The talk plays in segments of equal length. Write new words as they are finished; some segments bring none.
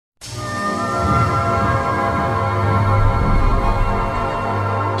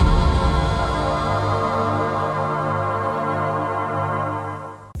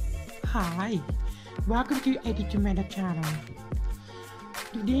welcome to Eddy channel.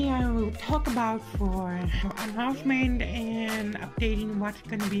 Today I will talk about for announcement and updating what's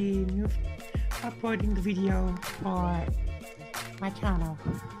gonna be new uploading the video for my channel.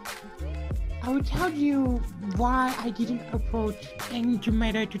 I will tell you why I didn't upload any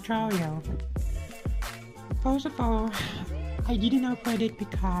tomato tutorial. First of all, I didn't upload it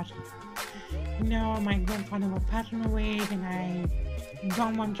because my grandfather was passing away and I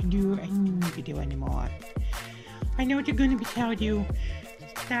don't want to do any video anymore. I know they're going to be telling you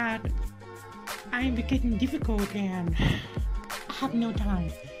that I'm getting difficult and I have no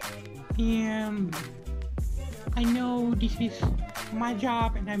time. And I know this is my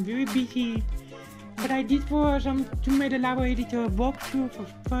job and I'm very busy, but I did for some tomato Lara editor walkthrough for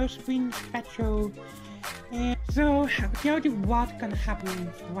first spring special. And so I'll tell you what's gonna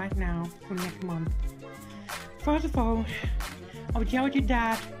happen right now for next month. First of all, I'll tell you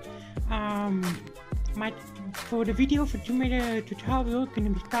that for the video for tomato tutorial gonna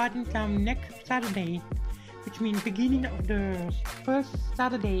be starting from next Saturday, which means beginning of the first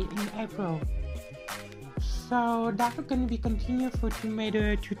Saturday in April. So that's gonna be continued for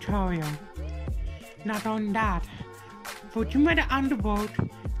tomato tutorial. Not on that, for tomato underworld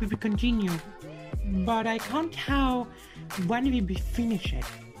we will continue, but I can't tell when we will finish it.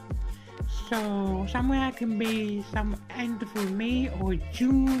 So somewhere I can be some end of May or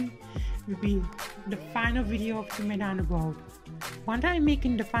June will be the final video of tomato underworld. Once I'm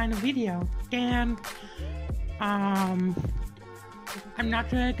making the final video, then I'm not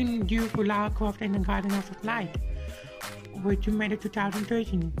sure I can do for Lara, Croft and the Garden of Light with tomato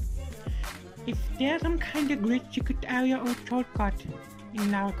 2013. If there's some kind of glitch secret area or shortcut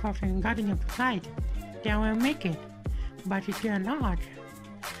in Lara, Croft and Garden of Light, then I'll make it. But if they're not,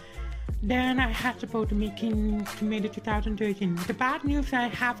 then I have supposed to make in tomato 2013. The bad news, I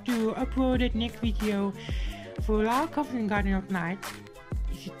have to upload it next video for Lara, Croft and Garden of Light.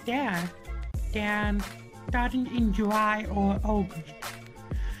 Is it there? Then starting in July or August.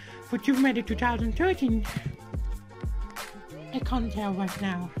 For tomato 2013, I can't tell right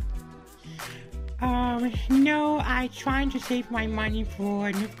now. I trying to save my money for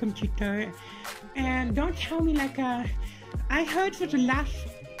a new computer, and don't tell me I heard for the last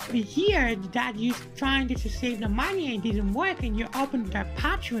year that you're trying to save the money and it didn't work and you opened the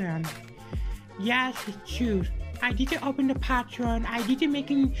Patreon. Yes, it's true. I didn't open the Patreon. I didn't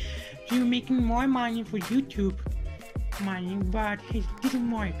making more money for YouTube money, but it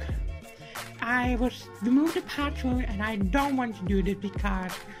didn't work. I was removed the Patreon and I don't want to do this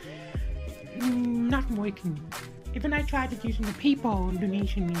because not working. Even I tried to use the PayPal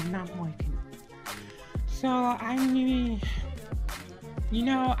donation is not working. So I'm really,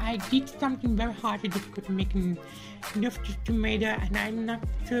 I did something very hard and difficult making enough tomato, and I'm not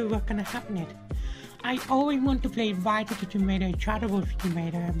sure what's gonna happen it. I always want to play Vital to Tomato, Chattable to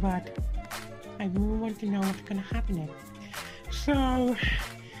Tomato, but I really want to know what's gonna happen it. So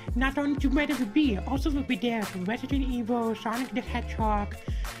not only Tomato will be, also will be there for Resident Evil, Sonic the Hedgehog,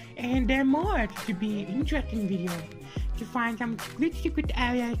 and there are more to be interesting video. To find some glitch secret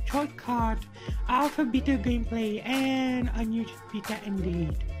area, shortcut, alpha beta gameplay, and a new beta and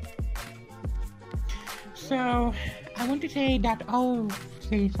delete. So I want to say that I'll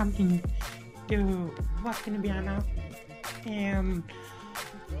say something to what's gonna be announced, and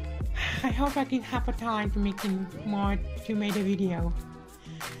I hope I can have a time to making more tomato video.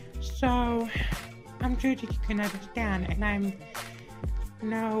 So I'm sure that you can understand, and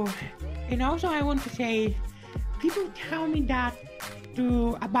and also I want to say, people tell me that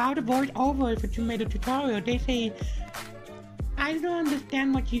about the voiceover for tomato tutorial. They say, I don't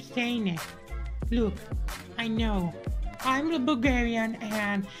understand what you're saying. Look, I know I'm a Bulgarian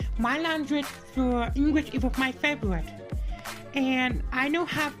and my language for English is my favorite, and I don't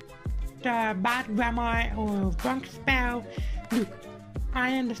have the bad grammar or wrong spell. Look,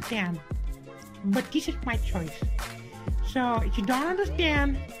 I understand, but this is my choice. So if you don't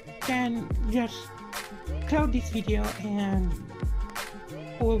understand, then just close this video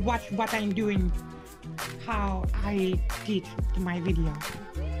or watch what I'm doing, how I did to my video.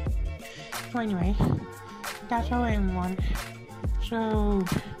 So anyway, that's all I want. So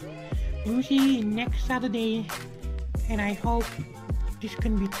we'll see you next Saturday, and I hope this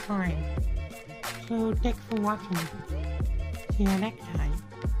can be time. So thanks for watching. See you next time.